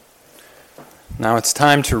Now it's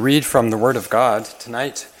time to read from the Word of God.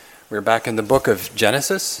 Tonight we're back in the book of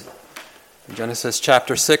Genesis. Genesis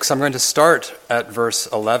chapter 6. I'm going to start at verse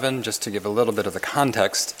 11 just to give a little bit of the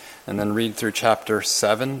context and then read through chapter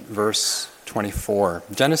 7, verse 24.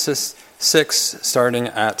 Genesis 6, starting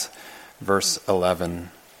at verse 11.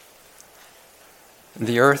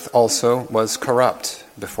 The earth also was corrupt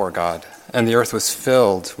before God, and the earth was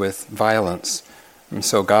filled with violence. And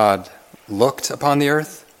so God looked upon the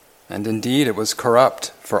earth, and indeed it was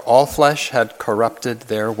corrupt, for all flesh had corrupted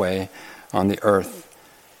their way on the earth.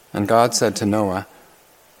 And God said to Noah,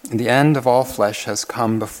 "The end of all flesh has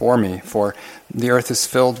come before me, for the earth is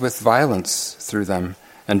filled with violence through them.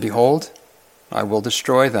 And behold, I will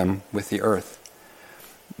destroy them with the earth.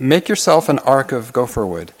 Make yourself an ark of gopher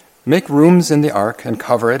wood. Make rooms in the ark and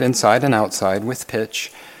cover it inside and outside with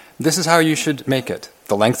pitch. This is how you should make it.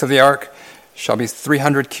 The length of the ark shall be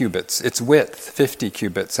 300 cubits, its width 50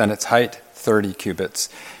 cubits, and its height 30 cubits.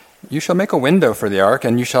 You shall make a window for the ark,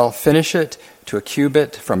 and you shall finish it to a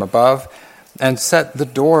cubit from above, and set the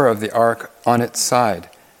door of the ark on its side.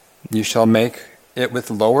 You shall make it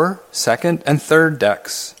with lower, second, and third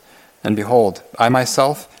decks. And behold, I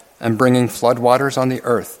myself am bringing flood waters on the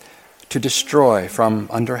earth, to destroy from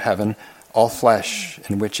under heaven all flesh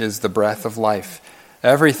in which is the breath of life.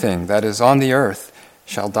 Everything that is on the earth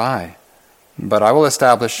shall die. But I will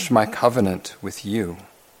establish my covenant with you.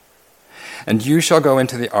 And you shall go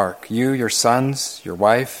into the ark, you, your sons, your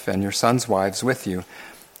wife, and your sons' wives with you.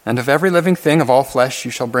 And of every living thing of all flesh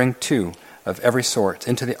you shall bring 2 of every sort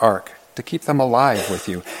into the ark, to keep them alive with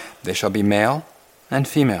you. They shall be male and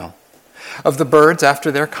female. Of the birds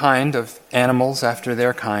after their kind, of animals after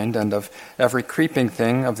their kind, and of every creeping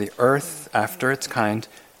thing of the earth after its kind,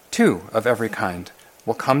 2 of every kind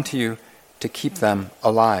will come to you to keep them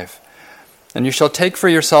alive. And you shall take for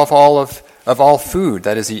yourself all of all food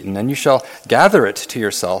that is eaten, and you shall gather it to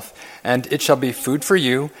yourself, and it shall be food for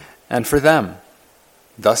you and for them."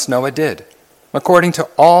 Thus Noah did. According to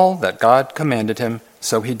all that God commanded him,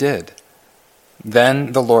 so he did.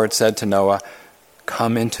 Then the Lord said to Noah,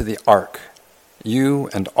 "Come into the ark, you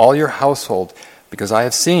and all your household, because I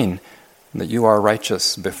have seen that you are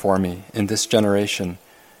righteous before me in this generation.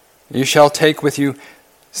 You shall take with you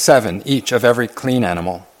 7 each of every clean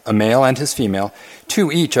animal, a male and his female,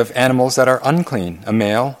 2 each of animals that are unclean, a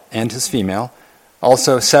male and his female,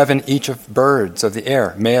 also 7 each of birds of the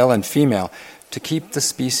air, male and female, to keep the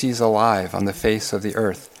species alive on the face of the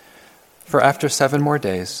earth. For after 7 more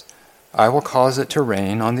days, I will cause it to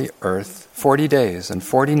rain on the earth 40 days and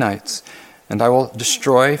 40 nights, and I will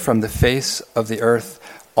destroy from the face of the earth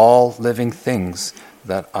all living things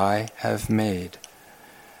that I have made."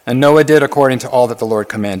 And Noah did according to all that the Lord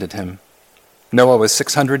commanded him. Noah was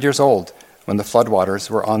 600 years old when the floodwaters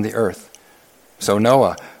were on the earth. So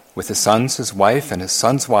Noah, with his sons, his wife, and his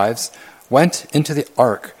sons' wives, went into the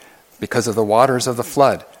ark because of the waters of the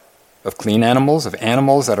flood, of clean animals, of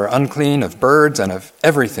animals that are unclean, of birds, and of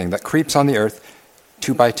everything that creeps on the earth.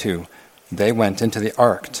 2 by 2, they went into the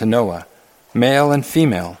ark to Noah, male and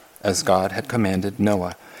female, as God had commanded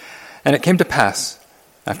Noah. And it came to pass,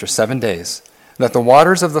 after 7 days, that the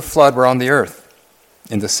waters of the flood were on the earth.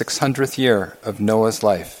 In the 600th year of Noah's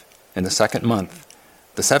life, in the 2nd month,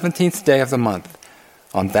 the 17th day of the month,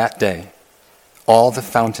 on that day, all the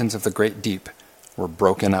fountains of the great deep were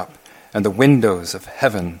broken up, and the windows of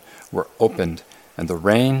heaven were opened, and the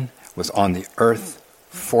rain was on the earth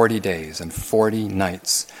 40 days and 40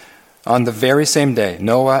 nights. On the very same day,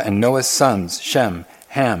 Noah and Noah's sons, Shem,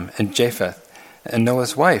 Ham, and Japheth, and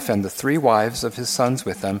Noah's wife and the 3 wives of his sons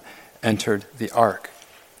with them, entered the ark.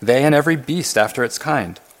 They and every beast after its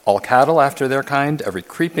kind, all cattle after their kind, every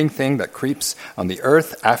creeping thing that creeps on the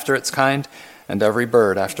earth after its kind, and every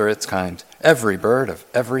bird after its kind, every bird of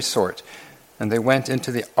every sort. And they went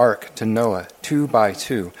into the ark to Noah 2 by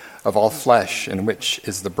 2 of all flesh in which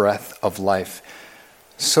is the breath of life.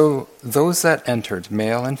 So those that entered,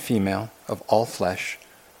 male and female of all flesh,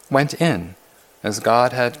 went in as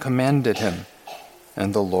God had commanded him,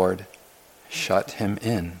 and the Lord shut him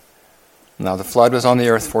in. Now the flood was on the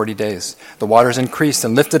earth 40 days. The waters increased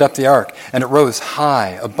and lifted up the ark, and it rose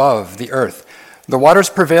high above the earth. The waters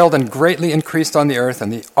prevailed and greatly increased on the earth,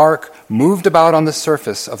 and the ark moved about on the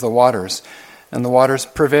surface of the waters. And the waters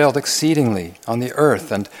prevailed exceedingly on the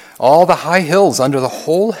earth, and all the high hills under the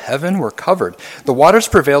whole heaven were covered. The waters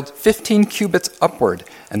prevailed 15 cubits upward,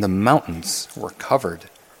 and the mountains were covered.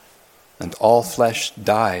 And all flesh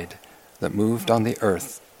died that moved on the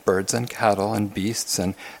earth, birds and cattle and beasts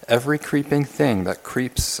and every creeping thing that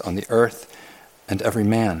creeps on the earth, and every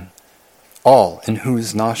man, all in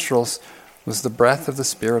whose nostrils was the breath of the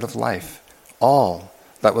Spirit of life, all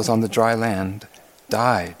that was on the dry land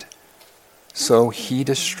died. So he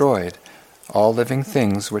destroyed all living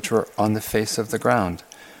things which were on the face of the ground,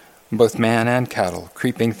 both man and cattle,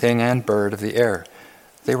 creeping thing and bird of the air.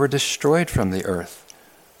 They were destroyed from the earth.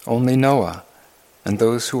 Only Noah and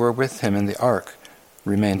those who were with him in the ark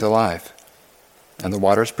remained alive. And the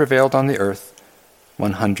waters prevailed on the earth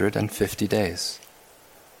 150 days.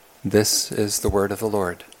 This is the word of the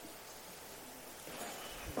Lord.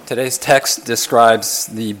 Today's text describes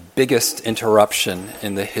the biggest interruption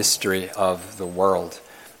in the history of the world.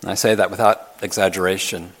 And I say that without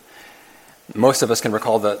exaggeration. Most of us can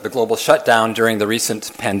recall the global shutdown during the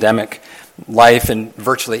recent pandemic. Life in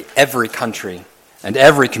virtually every country and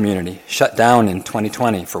every community shut down in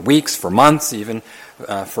 2020 for weeks, for months, even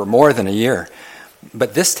for more than a year.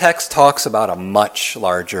 But this text talks about a much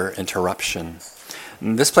larger interruption.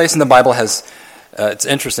 And this place in the Bible has, it's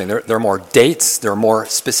interesting, there are more dates, there are more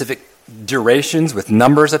specific durations with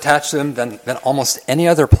numbers attached to them than almost any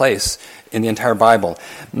other place in the entire Bible.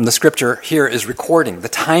 And the scripture here is recording the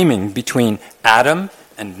timing between Adam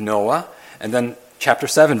and Noah, and then chapter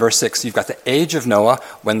 7, verse 6, you've got the age of Noah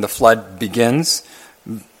when the flood begins.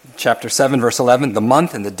 Chapter 7, verse 11, the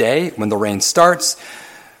month and the day when the rain starts.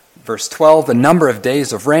 Verse 12, the number of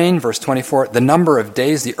days of rain. Verse 24, the number of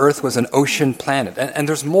days the earth was an ocean planet. And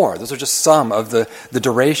there's more. Those are just some of the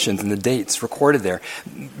durations and the dates recorded there.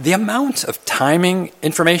 The amount of timing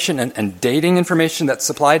information and dating information that's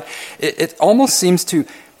supplied, it almost seems to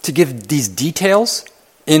give these details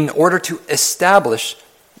in order to establish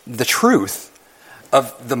the truth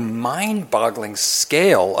of the mind-boggling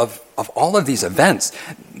scale of all of these events.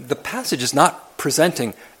 The passage is not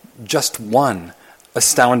presenting just one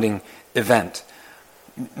astounding event.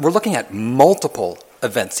 We're looking at multiple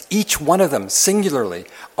events. Each one of them singularly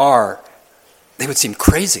they would seem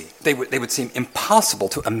crazy. They would seem impossible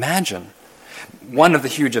to imagine. One of the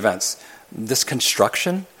huge events, this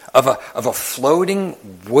construction of a floating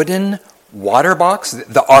wooden water box,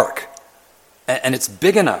 the ark. And it's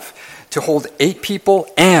big enough to hold 8 people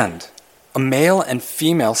and a male and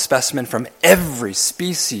female specimen from every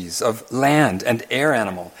species of land and air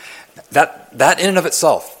animal. That in and of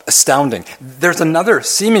itself, astounding. There's another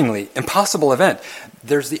seemingly impossible event.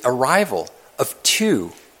 There's the arrival of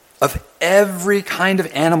 2 of every kind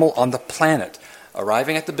of animal on the planet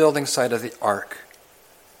arriving at the building site of the ark,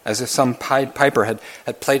 as if some Pied Piper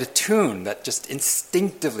had played a tune that just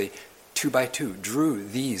instinctively, 2 by 2, drew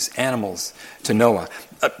these animals to Noah.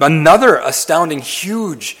 Another astounding,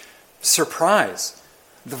 huge surprise,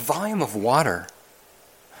 the volume of water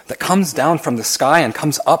that comes down from the sky and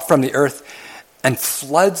comes up from the earth and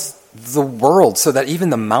floods the world so that even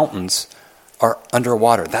the mountains are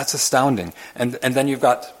underwater. That's astounding. And then you've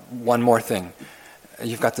got one more thing.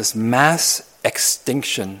 You've got this mass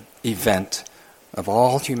extinction event of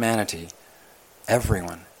all humanity.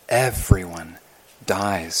 Everyone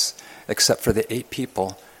dies except for the 8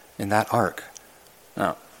 people in that ark.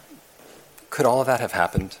 Now, could all of that have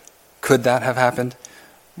happened? Could that have happened?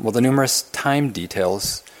 Well, the numerous time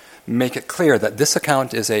details make it clear that this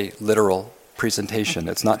account is a literal presentation.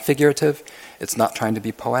 It's not figurative. It's not trying to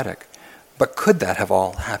be poetic. But could that have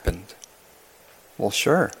all happened? Well,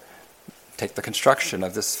 sure. Take the construction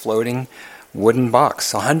of this floating wooden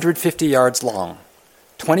box, 150 yards long,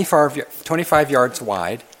 25 yards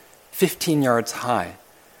wide, 15 yards high.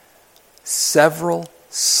 Several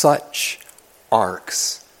such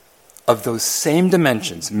arks of those same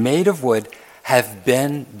dimensions, made of wood, have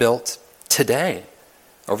been built today,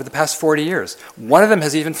 over the past 40 years. One of them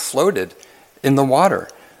has even floated in the water.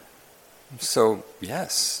 So,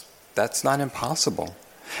 yes, that's not impossible.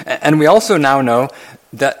 And we also now know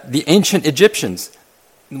that the ancient Egyptians,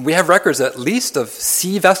 we have records at least of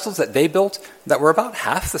sea vessels that they built that were about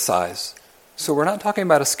half the size. So we're not talking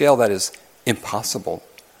about a scale that is impossible.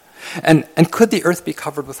 And could the earth be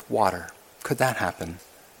covered with water? Could that happen?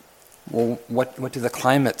 Well, what do the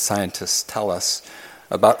climate scientists tell us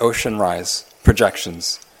about ocean rise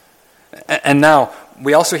projections? And now,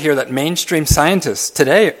 we also hear that mainstream scientists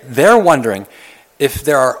today, they're wondering if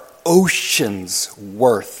there are oceans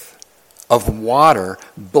worth of water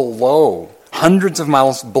below, hundreds of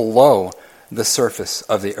miles below the surface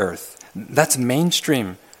of the earth. That's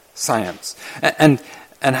mainstream science. And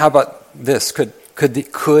how about this? Could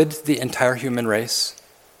the entire human race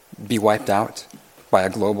be wiped out by a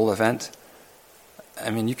global event?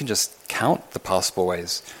 I mean, you can just count the possible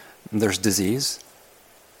ways. There's disease.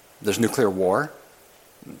 There's nuclear war.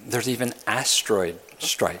 There's even asteroid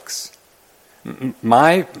strikes.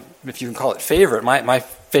 My, if you can call it favorite, my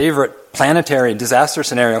favorite planetary disaster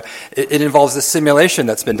scenario, it involves this simulation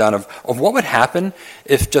that's been done of what would happen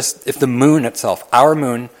if the moon itself, our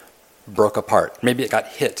moon, broke apart. Maybe it got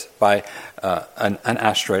hit by an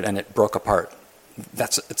asteroid and it broke apart.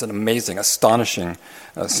 It's an amazing, astonishing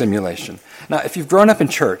simulation. Now, if you've grown up in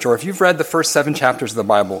church, or if you've read the first 7 chapters of the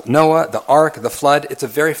Bible, Noah, the ark, the flood, it's a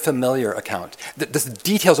very familiar account. The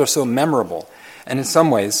details are so memorable, and in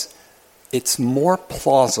some ways, it's more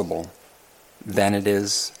plausible than it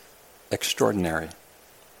is extraordinary.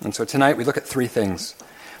 And so tonight we look at 3 things.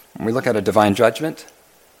 We look at a divine judgment.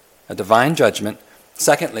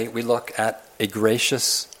 Secondly, we look at a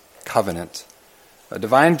gracious covenant. A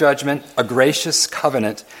divine judgment, a gracious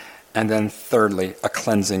covenant, and then thirdly, a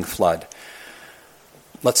cleansing flood.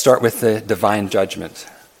 Let's start with the divine judgment.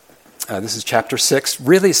 This is chapter 6,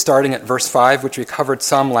 really starting at verse 5, which we covered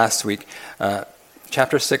some last week.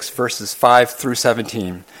 Chapter 6, verses 5 through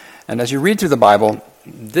 17. And as you read through the Bible,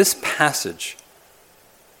 this passage,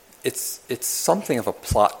 it's something of a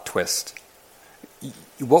plot twist.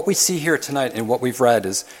 What we see here tonight and what we've read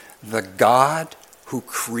is the God who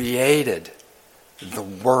created the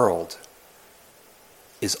world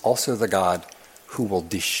is also the God who will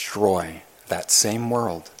destroy that same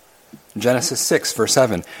world. Genesis 6, verse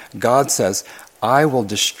 7, God says, I will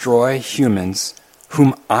destroy humans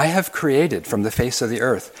whom I have created from the face of the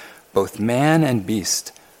earth, both man and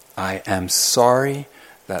beast. I am sorry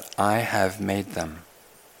that I have made them.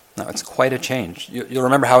 Now, it's quite a change. You'll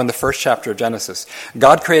remember how in the first chapter of Genesis,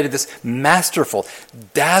 God created this masterful,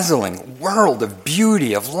 dazzling world of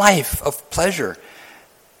beauty, of life, of pleasure.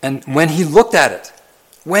 And when he looked at it,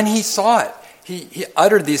 when he saw it, he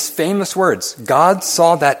uttered these famous words, God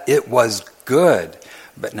saw that it was good.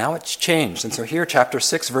 But now it's changed. And so here, chapter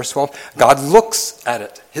 6, verse 12, God looks at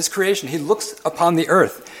it, his creation. He looks upon the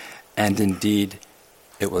earth. And indeed,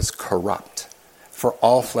 it was corrupt. For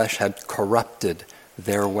all flesh had corrupted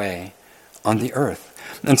their way on the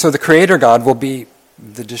earth. And so the Creator God will be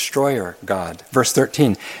the destroyer God. Verse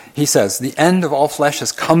 13, he says, the end of all flesh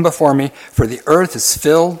has come before me, for the earth is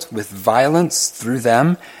filled with violence through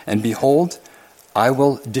them, and behold, I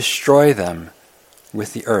will destroy them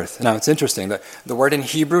with the earth. Now it's interesting, that the word in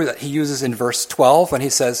Hebrew that he uses in verse 12 when he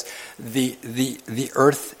says, the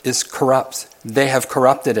earth is corrupt, they have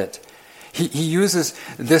corrupted it. He uses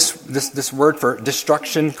this word for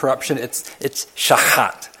destruction, corruption, it's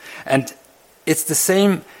shachat. And it's the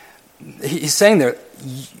same, he's saying there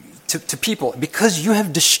to people, because you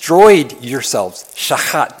have destroyed yourselves,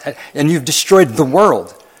 shachat, and you've destroyed the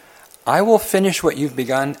world, I will finish what you've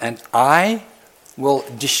begun, and I will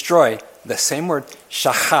destroy, the same word,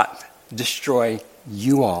 shachat, destroy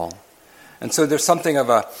you all. And so there's something of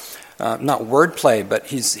a, not wordplay, but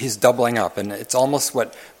he's doubling up, and it's almost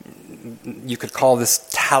what you could call this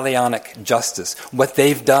talionic justice. What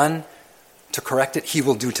they've done to correct it, he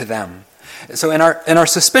will do to them. So in our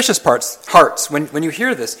suspicious hearts, when you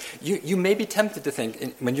hear this, you may be tempted to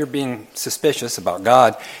think, when you're being suspicious about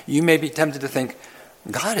God, you may be tempted to think,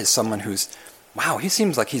 God is someone who's, wow, he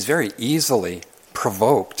seems like he's very easily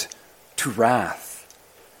provoked to wrath.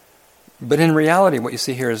 But in reality, what you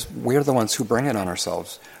see here is we're the ones who bring it on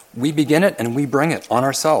ourselves. We begin it and we bring it on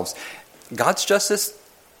ourselves. God's justice,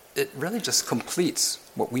 it really just completes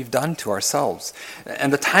what we've done to ourselves.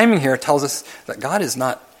 And the timing here tells us that God is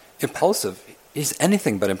not impulsive. He's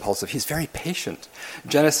anything but impulsive. He's very patient.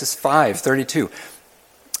 Genesis 5:32.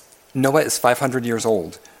 Noah is 500 years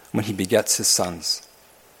old when he begets his sons.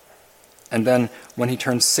 And then when he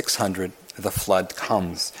turns 600, the flood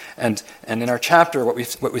comes. And in our chapter, what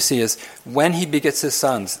we see is when he begets his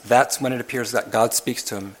sons, that's when it appears that God speaks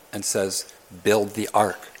to him and says, build the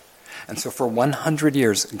ark. And so for 100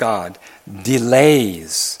 years, God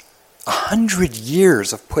delays 100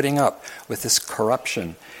 years of putting up with this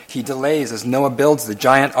corruption. He delays as Noah builds the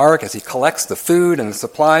giant ark, as he collects the food and the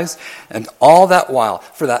supplies, and all that while,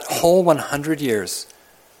 for that whole 100 years,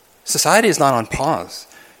 society is not on pause.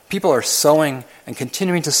 People are sowing and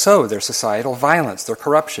continuing to sow their societal violence, their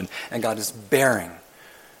corruption, and God is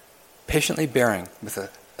patiently bearing with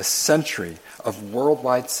a century of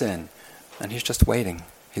worldwide sin, and he's just waiting.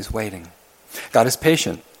 He's waiting. God is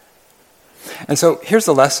patient. And so here's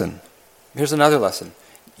the lesson. Here's another lesson.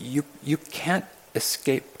 You can't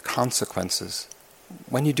escape consequences.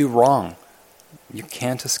 When you do wrong, you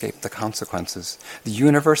can't escape the consequences. The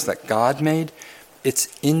universe that God made,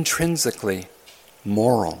 it's intrinsically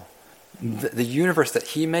moral. The universe that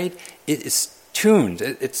he made, it is tuned.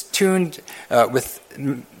 It's tuned with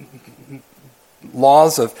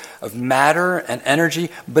laws of matter and energy,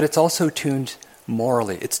 but it's also tuned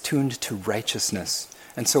morally. It's tuned to righteousness.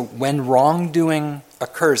 And so when wrongdoing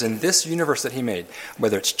occurs in this universe that he made,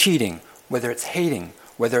 whether it's cheating, whether it's hating,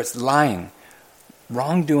 whether it's lying,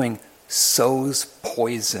 wrongdoing sows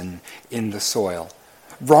poison in the soil.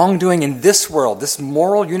 wrongdoing in this world, this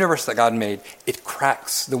moral universe that God made, it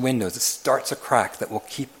cracks the windows. It starts a crack that will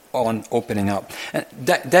keep on opening up. And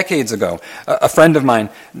decades ago, a friend of mine,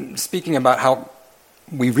 speaking about how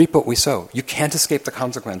we reap what we sow. You can't escape the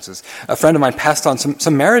consequences. A friend of mine passed on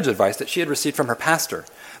some marriage advice that she had received from her pastor.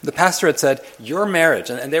 The pastor had said, your marriage,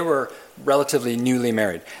 and they were relatively newly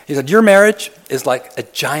married. He said, your marriage is like a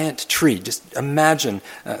giant tree. Just imagine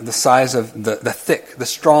the size of the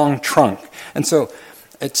strong trunk. And so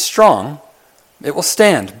it's strong, it will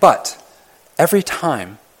stand, but every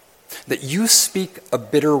time that you speak a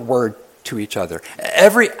bitter word to each other,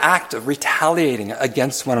 every act of retaliating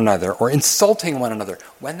against one another or insulting one another,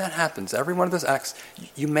 when that happens, every one of those acts,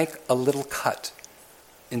 you make a little cut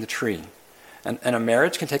in the tree. And a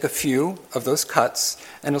marriage can take a few of those cuts,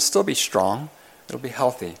 and it'll still be strong, it'll be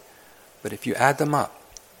healthy. But if you add them up,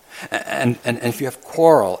 and if you have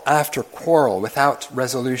quarrel after quarrel without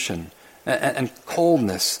resolution, and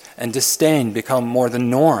coldness and disdain become more the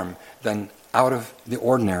norm than out of the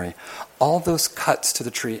ordinary, all those cuts to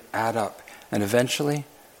the tree add up, and eventually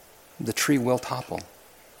the tree will topple.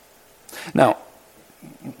 Now,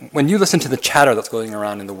 when you listen to the chatter that's going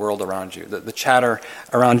around in the world around you, the chatter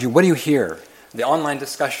around you, what do you hear? The online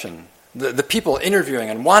discussion, the people interviewing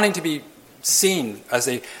and wanting to be seen as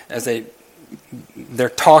they're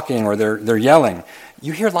talking or they're yelling.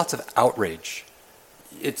 You hear lots of outrage.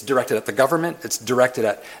 It's directed at the government. It's directed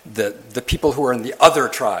at the people who are in the other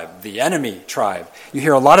tribe, the enemy tribe. You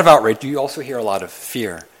hear a lot of outrage. You also hear a lot of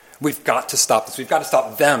fear. We've got to stop this. We've got to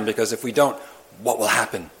stop them, because if we don't, what will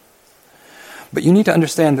happen? But you need to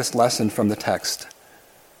understand this lesson from the text.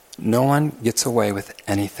 No one gets away with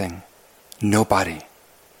anything. Nobody.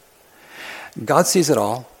 God sees it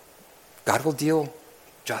all. God will deal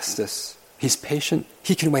justice. He's patient.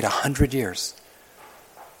 He can wait 100 years.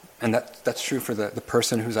 And that's true for the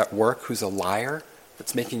person who's at work, who's a liar,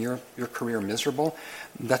 that's making your career miserable.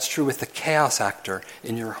 That's true with the chaos actor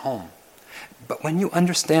in your home. But when you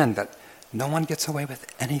understand that no one gets away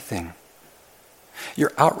with anything,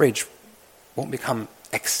 your outrage won't become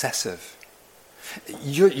excessive.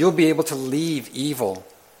 You'll be able to leave evil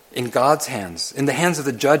in God's hands, in the hands of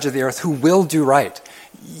the judge of the earth who will do right.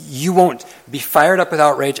 You won't be fired up with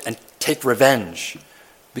outrage and take revenge,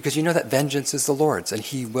 because you know that vengeance is the Lord's, and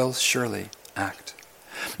he will surely act.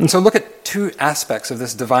 And so look at two aspects of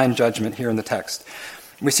this divine judgment here in the text.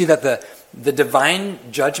 We see that the divine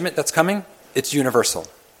judgment that's coming, it's universal.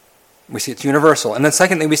 We see it's universal. And then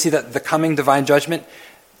secondly, we see that the coming divine judgment,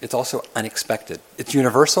 it's also unexpected. It's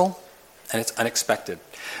universal and it's unexpected.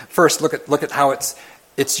 First, look at how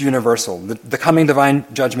it's universal. The coming divine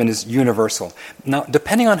judgment is universal. Now,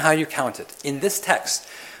 depending on how you count it, in this text,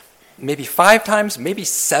 maybe 5 times, maybe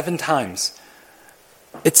 7 times,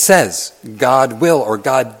 it says God will or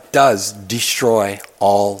God does destroy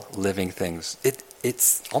all living things.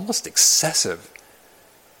 It's almost excessive.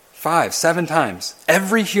 5, 7 times.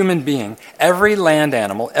 Every human being, every land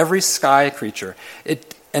animal, every sky creature.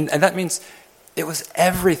 And that means it was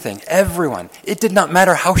everything, everyone. It did not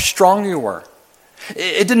matter how strong you were.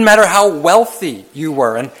 It didn't matter how wealthy you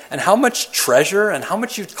were and how much treasure and how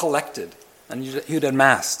much you'd collected and you'd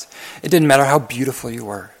amassed. It didn't matter how beautiful you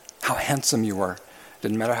were, how handsome you were. It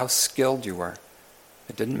didn't matter how skilled you were.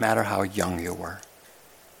 It didn't matter how young you were.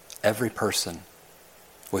 Every person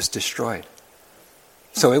was destroyed.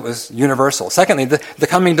 So it was universal. Secondly, the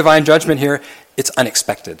coming divine judgment here, it's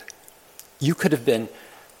unexpected. You could have been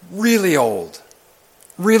really old.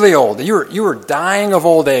 You were dying of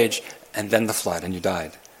old age, and then the flood, and you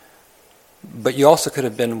died. But you also could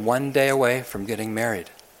have been 1 day away from getting married.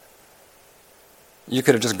 You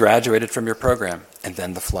could have just graduated from your program, and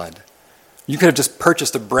then the flood. You could have just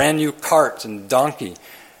purchased a brand new cart and donkey,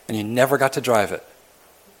 and you never got to drive it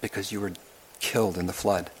because you were killed in the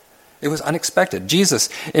flood. It was unexpected. Jesus,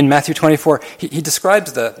 in Matthew 24, he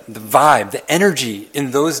describes the vibe, the energy in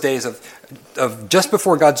those days of just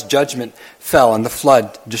before God's judgment fell and the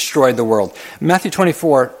flood destroyed the world. Matthew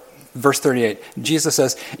 24, verse 38, Jesus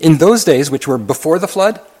says, in those days which were before the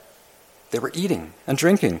flood, they were eating and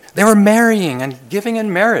drinking. They were marrying and giving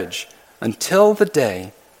in marriage until the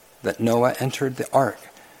day that Noah entered the ark.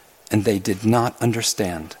 And they did not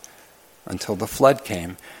understand until the flood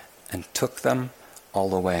came and took them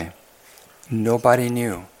all away. Nobody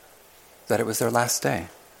knew that it was their last day,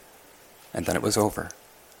 and then it was over.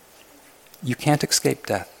 You can't escape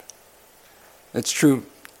death. It's true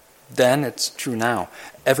then, it's true now.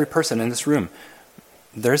 Every person in this room,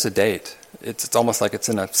 there's a date. It's almost like it's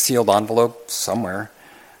in a sealed envelope somewhere,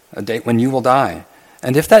 a date when you will die.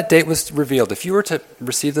 And if that date was revealed, if you were to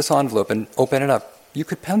receive this envelope and open it up, you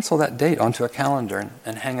could pencil that date onto a calendar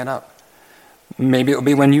and hang it up. Maybe it'll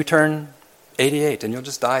be when you turn 88 and you'll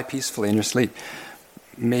just die peacefully in your sleep.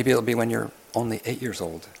 Maybe it'll be when you're only 8 years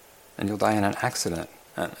old and you'll die in an accident.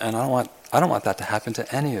 And I don't want that to happen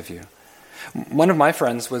to any of you. One of my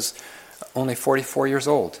friends was only 44 years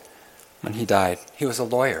old when he died. He was a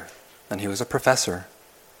lawyer and he was a professor.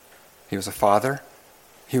 He was a father.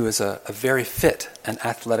 He was a very fit and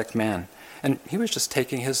athletic man. And he was just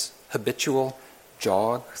taking his habitual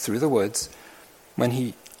jog through the woods when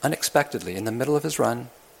he unexpectedly, in the middle of his run,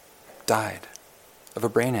 died of a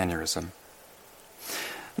brain aneurysm.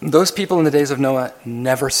 Those people in the days of Noah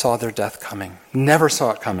never saw their death coming, never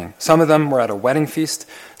saw it coming. Some of them were at a wedding feast,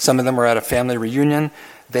 some of them were at a family reunion.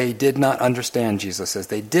 They did not understand, Jesus says.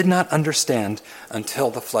 They did not understand until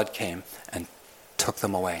the flood came and took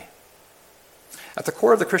them away. At the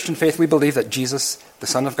core of the Christian faith, we believe that Jesus, the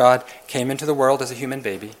Son of God, came into the world as a human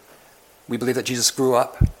baby. We believe that Jesus grew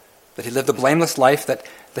up, that he lived a blameless life, that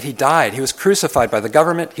he died. He was crucified by the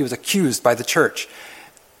government, he was accused by the church,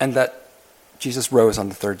 and that Jesus rose on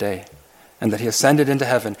the third day, and that he ascended into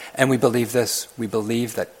heaven. And we believe this. We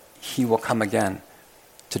believe that he will come again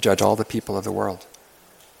to judge all the people of the world,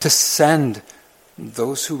 to send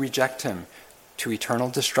those who reject him to eternal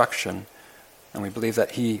destruction. And we believe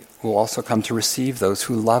that he will also come to receive those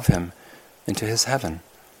who love him into his heaven.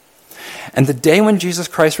 And the day when Jesus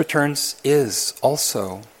Christ returns is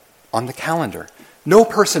also on the calendar. No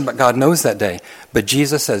person but God knows that day. But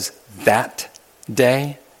Jesus says that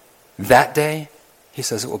day, he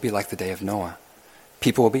says it will be like the day of Noah.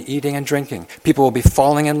 People will be eating and drinking. People will be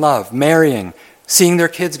falling in love, marrying, seeing their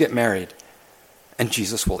kids get married. And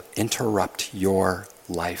Jesus will interrupt your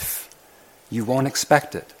life. You won't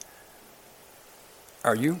expect it.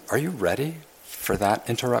 Are you ready for that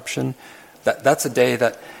interruption? That's a day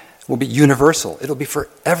that will be universal. It'll be for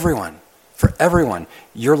everyone. For everyone.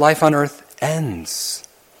 Your life on earth ends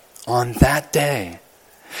on that day.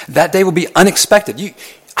 That day will be unexpected.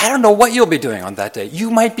 I don't know what you'll be doing on that day. You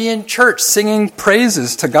might be in church singing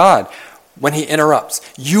praises to God when he interrupts.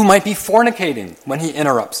 You might be fornicating when he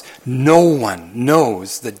interrupts. No one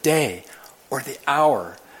knows the day or the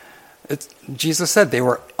hour. Jesus said they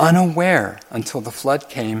were unaware until the flood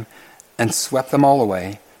came and swept them all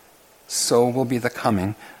away. So will be the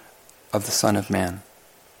coming of the Son of Man.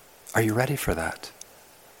 Are you ready for that?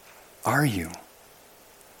 Are you?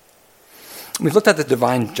 We've looked at the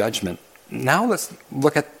divine judgment. Now let's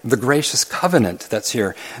look at the gracious covenant that's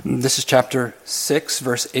here. This is chapter 6,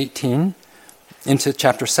 verse 18, into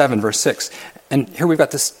chapter 7, verse 6. And here we've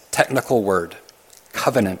got this technical word,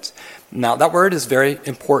 covenant. Now, that word is very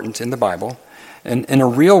important in the Bible. And in a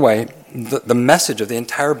real way, the message of the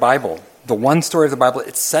entire Bible, the one story of the Bible,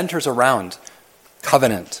 it centers around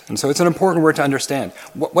covenant. And so it's an important word to understand.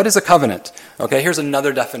 What is a covenant? Okay, here's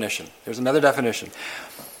another definition.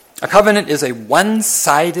 A covenant is a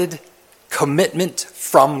one-sided commitment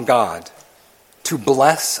from God to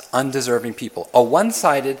bless undeserving people. A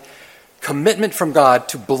one-sided commitment from God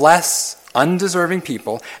to bless undeserving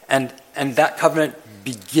people, and that covenant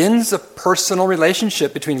begins a personal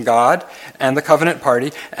relationship between God and the covenant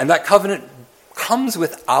party, and that covenant comes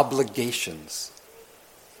with obligations.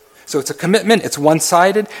 So it's a commitment, it's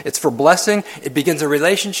one-sided, it's for blessing, it begins a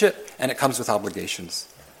relationship, and it comes with obligations.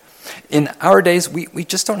 In our days, we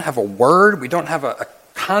just don't have a word, we don't have a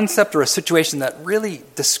concept or a situation that really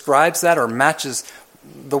describes that or matches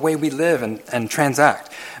the way we live and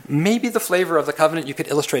transact. Maybe the flavor of the covenant, you could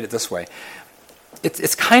illustrate it this way.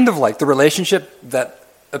 It's kind of like the relationship that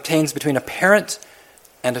obtains between a parent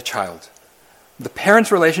and a child. The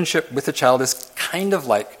parent's relationship with the child is kind of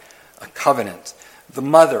like a covenant. The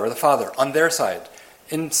mother or the father, on their side,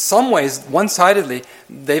 in some ways, one-sidedly,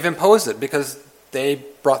 they've imposed it because they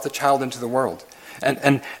brought the child into the world.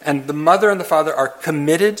 And the mother and the father are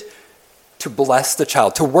committed to bless the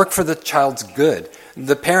child, to work for the child's good.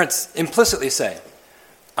 The parents implicitly say,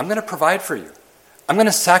 I'm going to provide for you. I'm going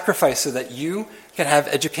to sacrifice so that you can have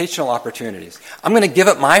educational opportunities. I'm going to give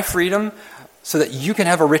up my freedom so that you can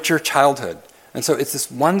have a richer childhood. And so it's this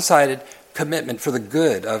one-sided commitment for the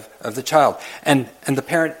good of the child. And the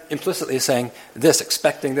parent implicitly is saying this,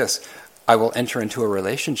 expecting this. I will enter into a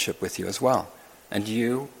relationship with you as well. And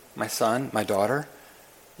you, my son, my daughter,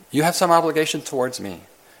 you have some obligation towards me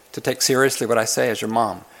to take seriously what I say as your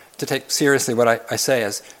mom, to take seriously what I say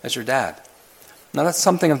as your dad. Now that's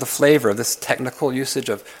something of the flavor of this technical usage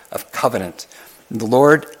of covenant. The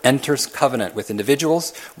Lord enters covenant with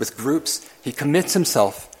individuals, with groups. He commits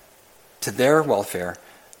himself to their welfare,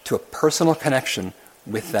 to a personal connection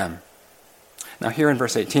with them. Now here in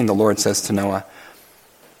verse 18, the Lord says to Noah,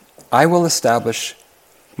 I will establish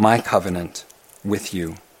my covenant with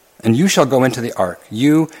you And you shall go into the ark,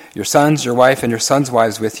 you, your sons, your wife, and your sons'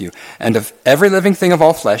 wives with you. And of every living thing of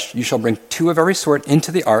all flesh, you shall bring 2 of every sort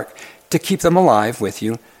into the ark to keep them alive with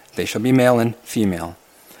you. They shall be male and female.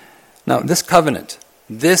 Now, this covenant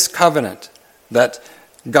that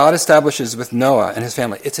God establishes with Noah and his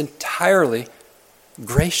family, it's entirely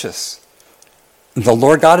gracious. The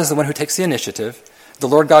Lord God is the one who takes the initiative. The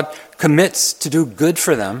Lord God commits to do good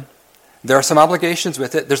for them. There are some obligations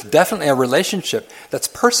with it. There's definitely a relationship that's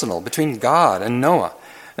personal between God and Noah.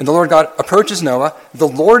 And the Lord God approaches Noah. The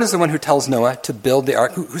Lord is the one who tells Noah to build the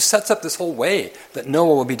ark, who sets up this whole way that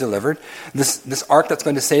Noah will be delivered. This ark that's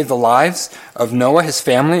going to save the lives of Noah, his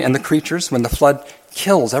family, and the creatures when the flood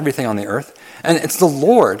kills everything on the earth. And it's the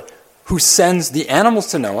Lord who sends the animals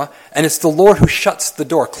to Noah, and it's the Lord who shuts the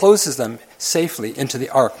door, closes them safely into the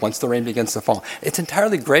ark once the rain begins to fall. It's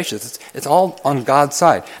entirely gracious. It's all on God's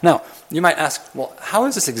side. Now, you might ask, well, how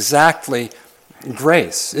is this exactly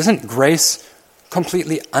grace? Isn't grace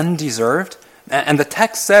completely undeserved? And the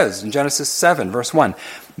text says in Genesis 7, verse 1,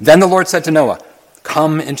 "Then the Lord said to Noah,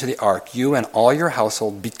 'Come into the ark, you and all your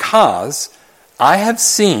household, because I have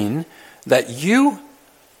seen that you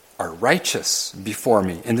are righteous before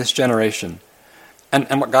me in this generation.'"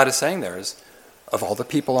 And what God is saying there is, of all the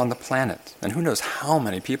people on the planet, and who knows how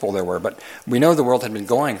many people there were, but we know the world had been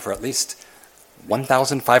going for at least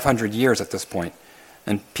 1,500 years at this point,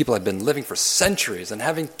 and people had been living for centuries and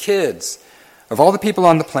having kids. Of all the people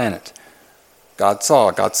on the planet, God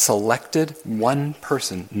selected one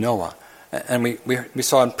person, Noah. And we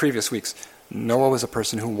saw in previous weeks, Noah was a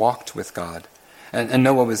person who walked with God. And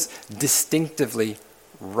Noah was distinctively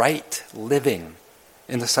right living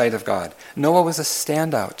in the sight of God. Noah was a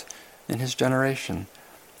standout in his generation.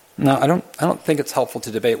 Now, I don't think it's helpful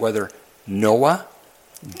to debate whether Noah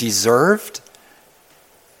deserved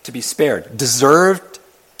to be spared, deserved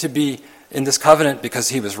to be in this covenant because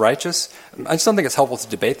he was righteous. I just don't think it's helpful to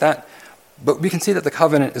debate that. But we can see that the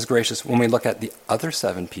covenant is gracious when we look at the other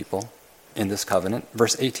 7 people in this covenant.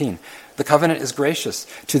 Verse 18, the covenant is gracious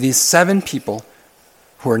to these 7 people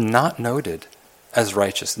who are not noted as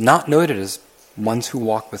righteous, not noted as ones who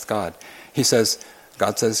walk with God.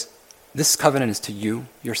 God says, this covenant is to you,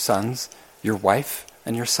 your sons, your wife,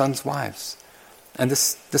 and your sons' wives. And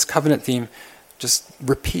this covenant theme just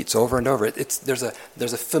repeats over and over. There's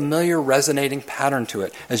a familiar resonating pattern to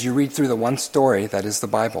it as you read through the one story that is the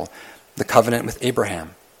Bible. The covenant with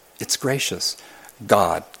Abraham. It's gracious.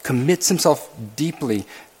 God commits himself deeply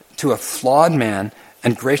to a flawed man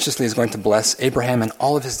and graciously is going to bless Abraham and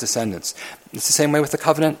all of his descendants. It's the same way with the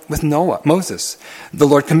covenant with Moses. The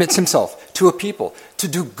Lord commits himself to a people to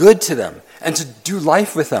do good to them and to do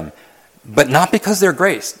life with them. But not because they're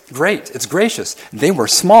great. It's gracious. They were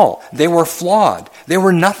small. They were flawed. They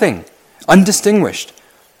were nothing. Undistinguished.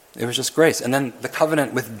 It was just grace. And then the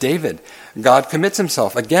covenant with David. God commits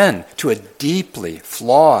himself again to a deeply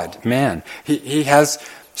flawed man. He has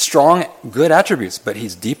strong, good attributes, but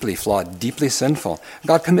he's deeply flawed, deeply sinful.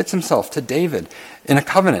 God commits himself to David in a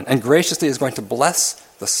covenant and graciously is going to bless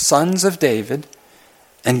the sons of David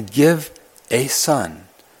and give a son,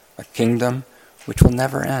 a kingdom which will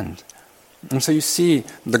never end. And so you see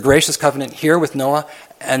the gracious covenant here with Noah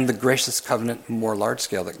and the gracious covenant more large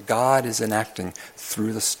scale that God is enacting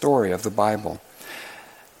through the story of the Bible.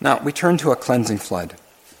 Now, we turn to a cleansing flood,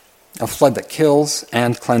 a flood that kills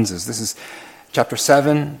and cleanses. This is chapter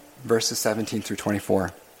 7, verses 17 through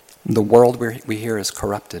 24. The world we hear is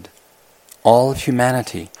corrupted. All of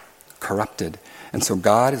humanity corrupted. And so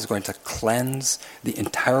God is going to cleanse the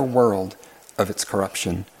entire world of its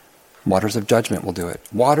corruption. Waters of judgment will do it.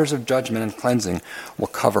 Waters of judgment and cleansing will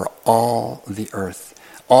cover all the earth.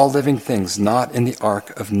 All living things not in the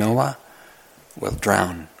ark of Noah will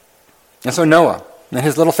drown. And so Noah and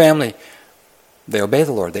his little family, they obey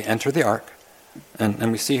the Lord. They enter the ark.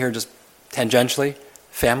 And we see here just tangentially,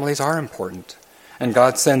 families are important. And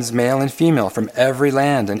God sends male and female from every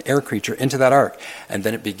land and air creature into that ark. And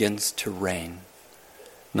then it begins to rain.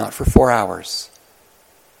 Not for 4 hours.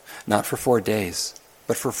 Not for 4 days.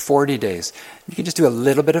 But for 40 days. You can just do a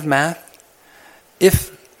little bit of math.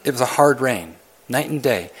 If it was a hard rain, night and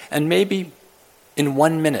day, and maybe in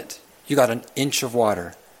 1 minute you got an inch of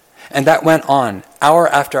water, and that went on hour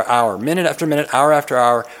after hour, minute after minute, hour after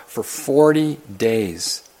hour, for 40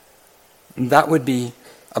 days, that would be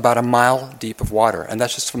about a mile deep of water, and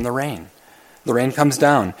that's just from the rain. The rain comes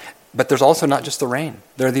down, but there's also not just the rain.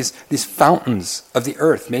 There are these fountains of the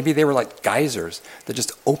earth. Maybe they were like geysers that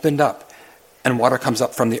just opened up, and water comes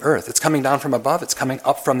up from the earth. It's coming down from above. It's coming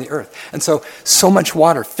up from the earth. And so much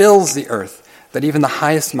water fills the earth that even the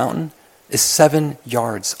highest mountain is 7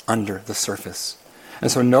 yards under the surface.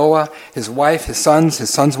 And so Noah, his wife, his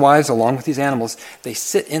sons' wives, along with these animals, they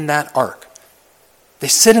sit in that ark. They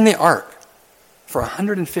sit in the ark for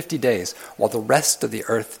 150 days while the rest of the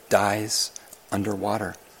earth dies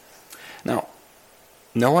underwater. Now,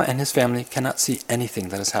 Noah and his family cannot see anything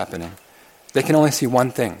that is happening. They can only see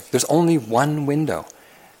one thing. There's only one window,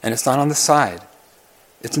 and it's not on the side.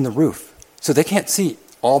 It's in the roof. So they can't see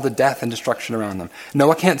all the death and destruction around them.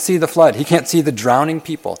 Noah can't see the flood. He can't see the drowning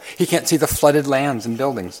people. He can't see the flooded lands and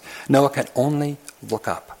buildings. Noah can only look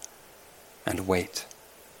up and wait.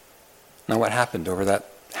 Now what happened over that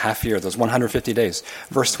half year, those 150 days?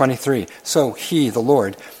 Verse 23, so he, the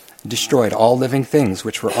Lord, destroyed all living things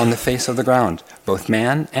which were on the face of the ground, both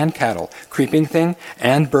man and cattle, creeping thing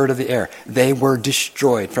and bird of the air. They were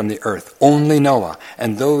destroyed from the earth. Only Noah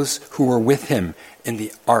and those who were with him in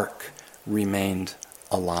the ark remained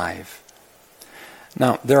alive.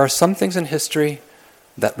 Now, there are some things in history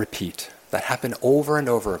that repeat, that happen over and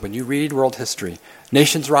over. When you read world history,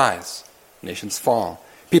 nations rise, nations fall.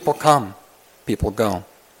 People come, people go.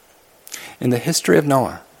 In the history of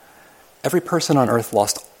Noah, every person on earth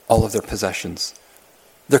lost all of their possessions.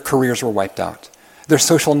 Their careers were wiped out. Their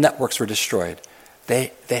social networks were destroyed.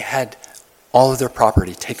 They had all of their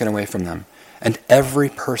property taken away from them. And every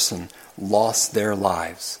person lost their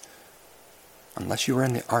lives, unless you were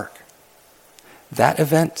in the ark. That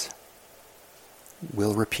event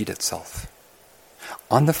will repeat itself.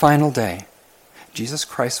 On the final day, Jesus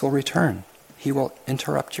Christ will return. He will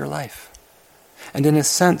interrupt your life. And in a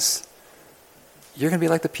sense, you're going to be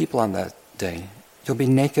like the people on that day. You'll be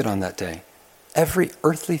naked on that day. Every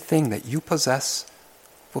earthly thing that you possess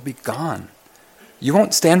will be gone. You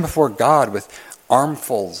won't stand before God with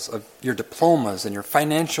armfuls of your diplomas and your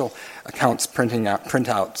financial accounts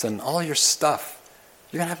printouts and all your stuff.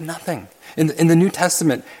 You're going to have nothing. In the New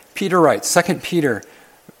Testament, Peter writes, 2 Peter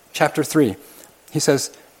chapter 3, he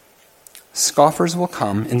says, scoffers will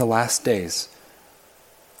come in the last days,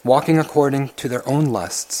 walking according to their own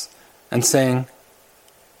lusts, and saying,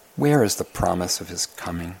 where is the promise of his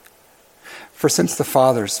coming? For since the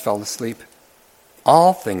fathers fell asleep,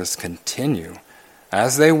 all things continue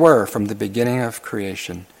as they were from the beginning of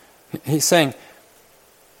creation. He's saying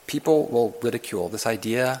people will ridicule this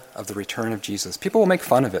idea of the return of Jesus. People will make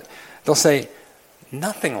fun of it. They'll say,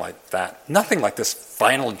 nothing like that, nothing like this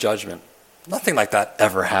final judgment, nothing like that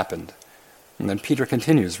ever happened. And then Peter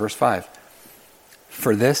continues, verse 5,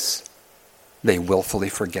 for this they willfully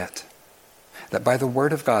forget, that by the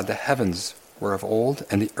word of God the heavens were of old,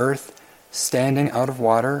 and the earth standing out of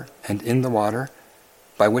water and in the water,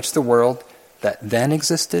 by which the world that then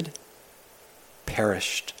existed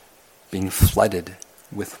perished, being flooded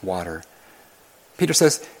with water. Peter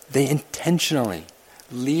says they intentionally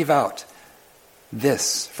leave out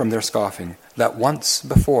this from their scoffing, that once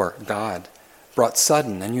before God brought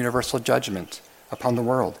sudden and universal judgment upon the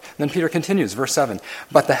world. And then Peter continues, verse 7,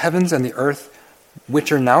 but the heavens and the earth,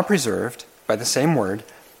 which are now preserved by the same word,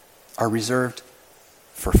 are reserved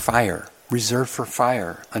for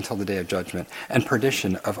fire until the day of judgment and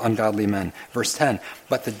perdition of ungodly men. Verse 10,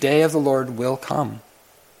 but the day of the Lord will come.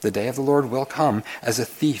 The day of the Lord will come as a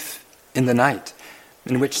thief in the night,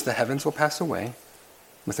 in which the heavens will pass away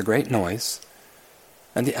with a great noise,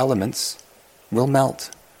 and the elements will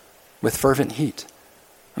melt with fervent heat.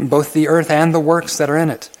 And both the earth and the works that are in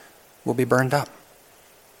it will be burned up.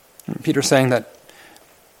 And Peter's saying that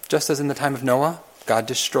just as in the time of Noah, God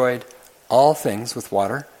destroyed all things with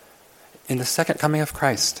water, in the second coming of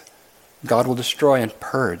Christ, God will destroy and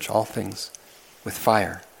purge all things with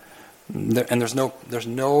fire. And there's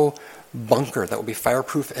no bunker that will be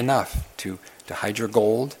fireproof enough to hide your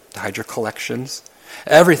gold, to hide your collections.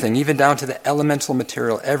 Everything, even down to the elemental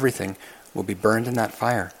material, everything will be burned in that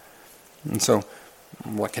fire. And so,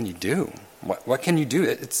 what can you do? What can you do?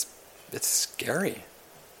 It's scary.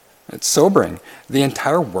 It's sobering. The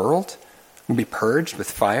entire world will be purged with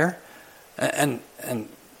fire, and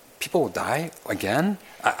people will die again.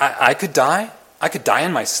 I could die. I could die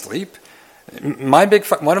in my sleep.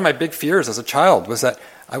 One of my big fears as a child was that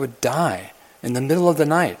I would die in the middle of the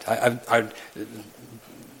night.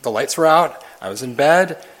 The lights were out. I was in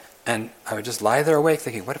bed, and I would just lie there awake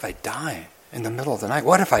thinking, what if I die in the middle of the night?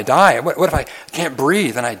 What if I die? What if I can't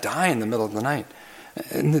breathe and I die in the middle of the night?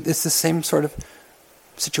 And it's the same sort of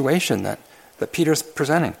situation that Peter's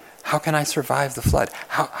presenting. How can I survive the flood?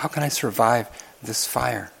 How can I survive this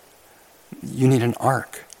fire? You need an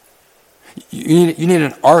ark. You need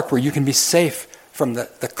an ark where you can be safe from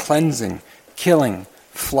the cleansing, killing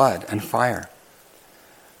flood and fire.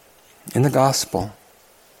 In the gospel,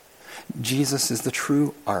 Jesus is the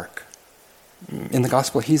true ark. In the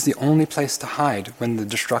gospel, he's the only place to hide when the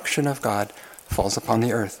destruction of God falls upon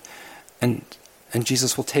the earth. And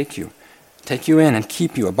Jesus will take you in and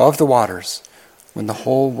keep you above the waters when the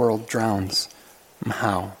whole world drowns.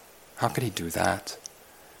 How? How could he do that?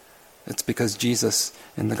 It's because Jesus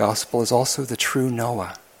in the gospel is also the true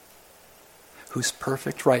Noah, whose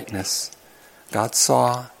perfect rightness God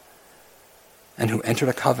saw and who entered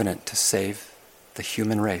a covenant to save the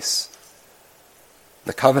human race.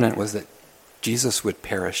 The covenant was that Jesus would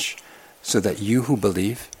perish so that you who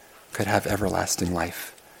believe could have everlasting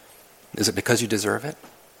life. Is it because you deserve it?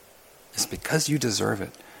 It's because you deserve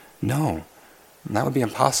it. No, that would be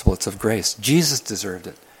impossible. It's of grace. Jesus deserved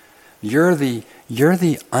it. You're the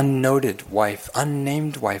unnoted wife,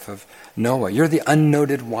 unnamed wife of Noah. You're the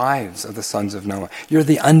unnoted wives of the sons of Noah. You're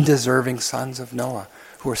the undeserving sons of Noah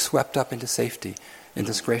who are swept up into safety in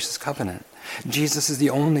this gracious covenant. Jesus is the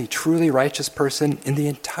only truly righteous person in the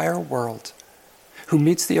entire world who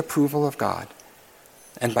meets the approval of God.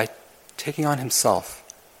 And by taking on himself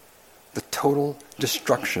the total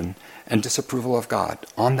destruction and disapproval of God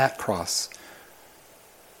on that cross,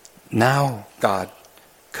 now God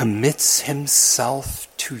commits himself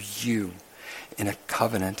to you in a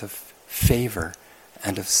covenant of favor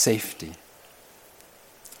and of safety.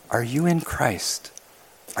 Are you in Christ?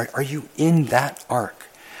 Are you in that ark?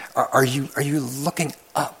 Are you looking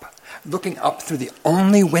up through the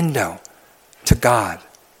only window to God?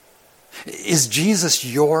 Is Jesus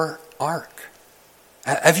your ark?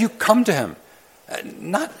 Have you come to him?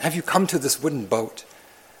 Not have you come to this wooden boat,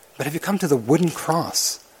 but have you come to the wooden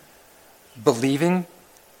cross, believing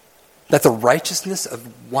that the righteousness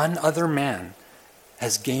of one other man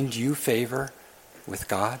has gained you favor with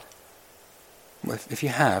God? If you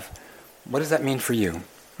have, what does that mean for you?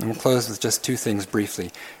 And we'll close with just two things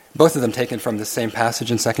briefly, both of them taken from the same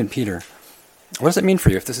passage in 2 Peter. What does it mean for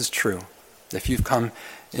you if this is true, if you've come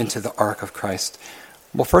into the ark of Christ?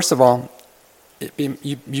 Well, first of all,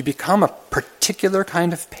 you become a particular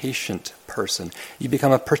kind of patient person. You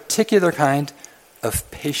become a particular kind of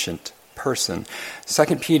patient person.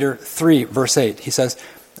 2 Peter 3, verse 8, he says,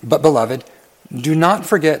 "But beloved, do not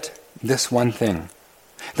forget this one thing,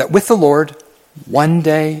 that with the Lord 1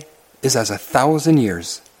 day is as 1,000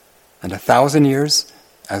 years, and 1,000 years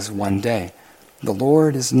as 1 day. The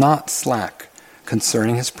Lord is not slack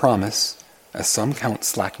concerning his promise, as some count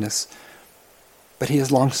slackness, but he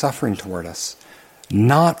is long-suffering toward us,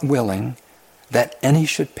 not willing that any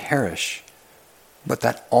should perish, but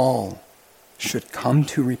that all should come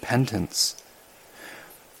to repentance."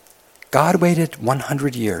 God waited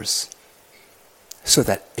 100 years so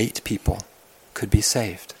that 8 people could be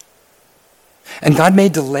saved. And God may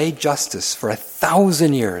delay justice for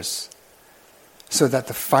 1,000 years so that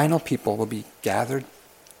the final people will be gathered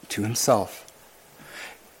to himself.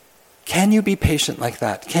 Can you be patient like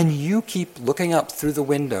that? Can you keep looking up through the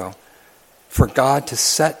window for God to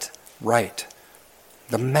set right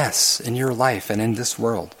the mess in your life and in this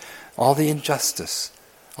world, all the injustice,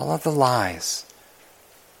 all of the lies?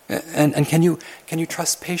 And can you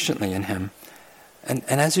trust patiently in him? And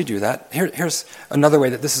as you do that, here's another way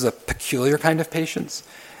that this is a peculiar kind of patience.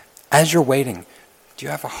 As you're waiting, do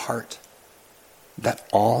you have a heart that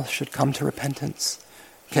all should come to repentance?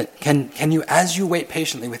 Can you, as you wait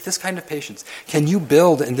patiently with this kind of patience, can you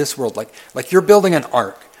build in this world like you're building an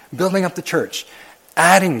ark, building up the church,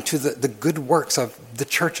 adding to the good works of the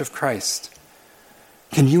church of Christ?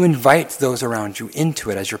 Can you invite those around you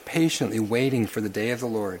into it as you're patiently waiting for the day of the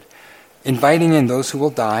Lord, inviting in those who will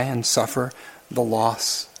die and suffer the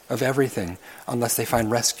loss of everything unless they find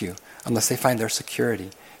rescue, unless they find their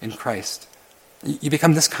security in Christ? You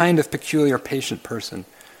become this kind of peculiar patient person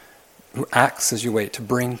who acts as you wait to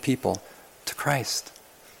bring people to Christ.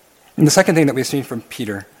 And the second thing that we've seen from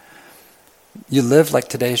Peter, you live like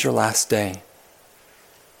today is your last day.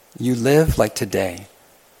 You live like today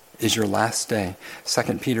is your last day.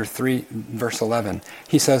 2 Peter 3, verse 11,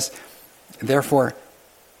 he says, "Therefore,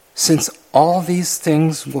 since all these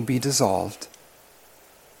things will be dissolved,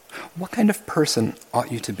 what kind of person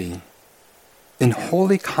ought you to be? In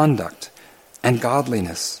holy conduct and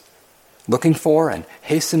godliness, looking for and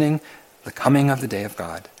hastening the coming of the day of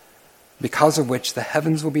God, because of which the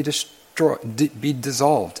heavens will be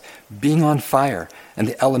dissolved, being on fire, and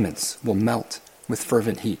the elements will melt with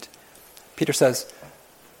fervent heat." Peter says,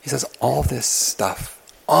 all of this stuff,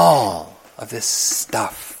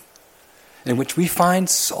 in which we find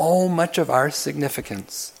so much of our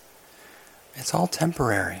significance, it's all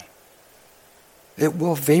temporary. It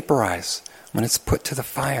will vaporize when it's put to the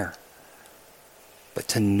fire. But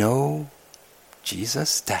to know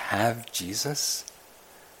Jesus, to have Jesus,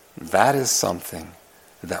 that is something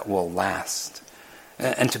that will last.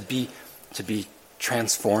 And to be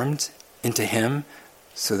transformed into him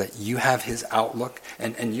so that you have his outlook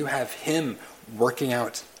and you have him working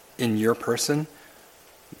out in your person,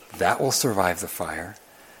 that will survive the fire.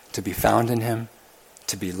 To be found in him,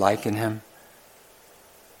 to be like in him.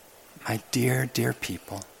 My dear, dear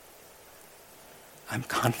people, I'm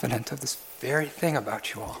confident of this very thing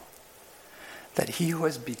about you all, that he who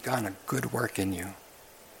has begun a good work in you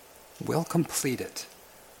will complete it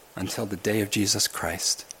until the day of Jesus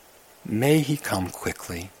Christ. May he come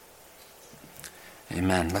quickly.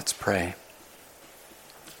 Amen. Let's pray.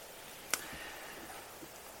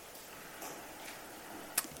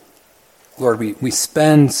 Lord, we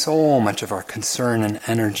spend so much of our concern and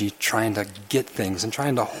energy trying to get things and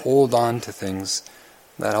trying to hold on to things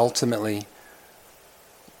that ultimately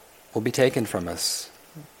will be taken from us.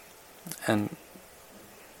 And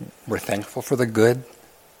we're thankful for the good,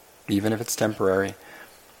 even if it's temporary.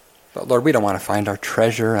 But Lord, we don't want to find our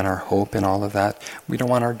treasure and our hope in all of that. We don't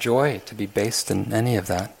want our joy to be based in any of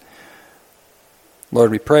that. Lord,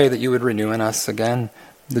 we pray that you would renew in us again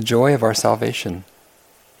the joy of our salvation.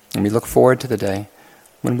 And we look forward to the day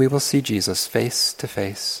when we will see Jesus face to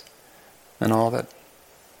face, and all that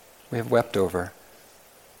we have wept over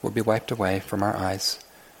will be wiped away from our eyes.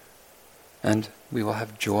 And we will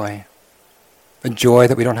have joy, a joy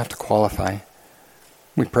that we don't have to qualify.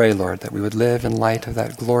 We pray, Lord, that we would live in light of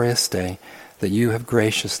that glorious day that you have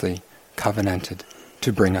graciously covenanted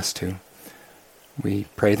to bring us to. We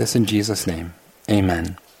pray this in Jesus' name.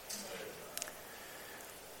 Amen.